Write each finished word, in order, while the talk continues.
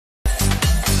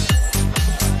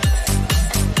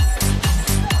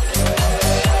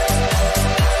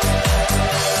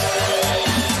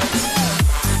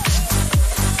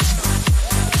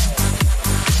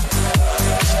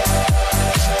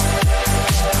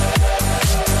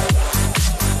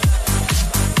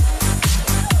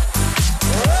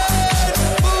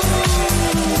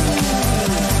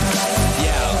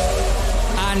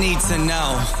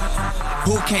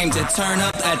came to turn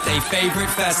up at their favorite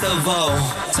festival.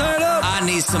 Turn up. I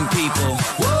need some people,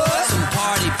 what? Some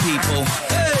party people,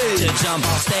 hey, to jump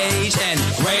on stage and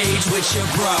rage with your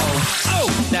bro.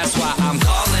 Oh, that's why I'm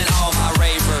calling all my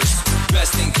ravers,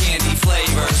 dressed in candy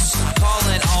flavors.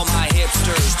 Calling all my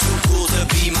hipsters, too cool to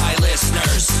be my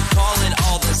listeners. Calling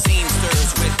all the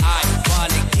seamsters with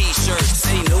iconic t-shirts.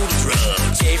 Say no to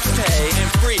drugs, yay for pay,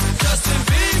 and free Justin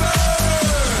Bieber.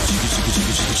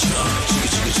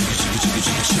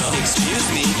 Excuse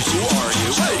me, who are you?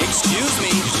 Excuse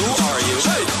me, who are you?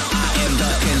 I am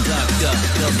the conductor,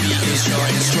 the beat is your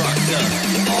instructor.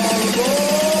 All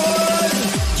aboard!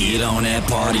 Get on that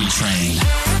party train.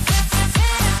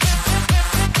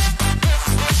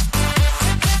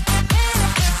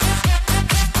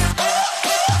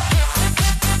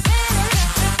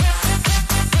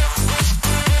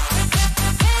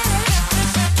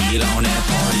 Get on that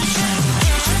party train.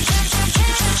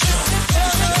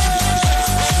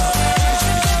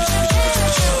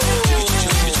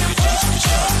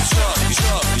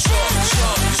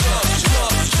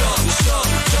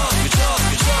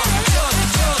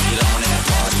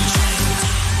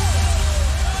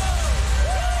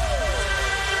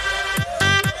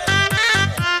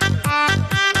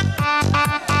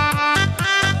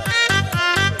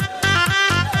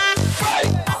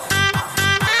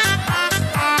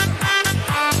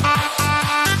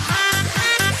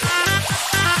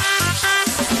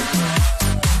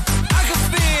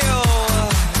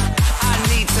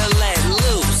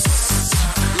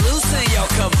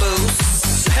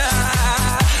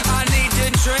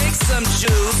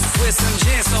 Some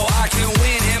gin so I can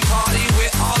win and party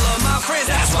with all of my friends.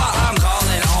 That's why I'm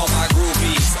calling all my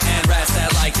groupies and rats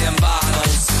that like them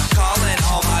bottles. Calling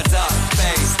all my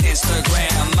duck-faced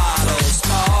Instagram models.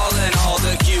 Calling all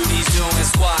the cuties doing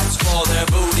squats for their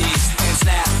booties and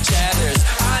Snapchatters.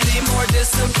 I need more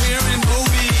disappearing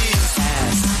boobies.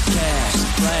 Ass, cash,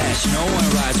 flash, no one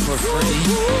rides for free.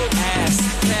 Ass,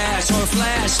 cash, or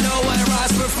flash, no one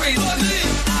rides for free but me.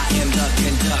 I am the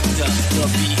conductor, the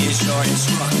beat is your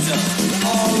instructor.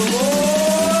 All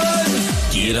aboard!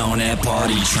 Get on that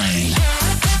party train.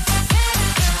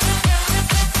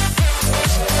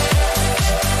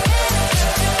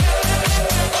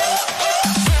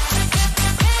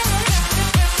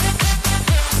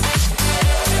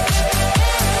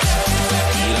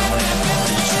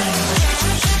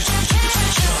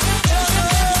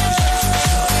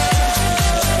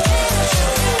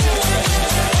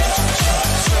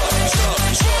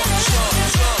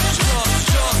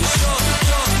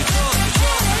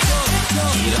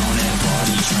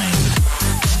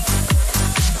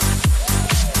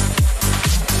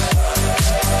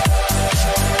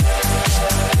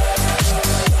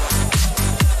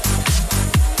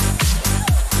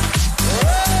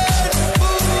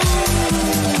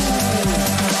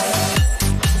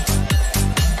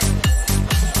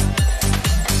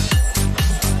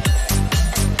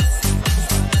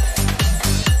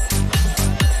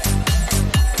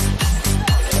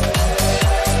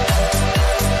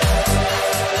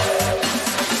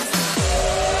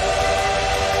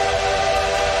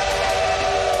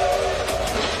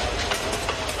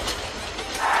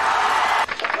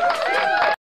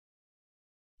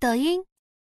抖音。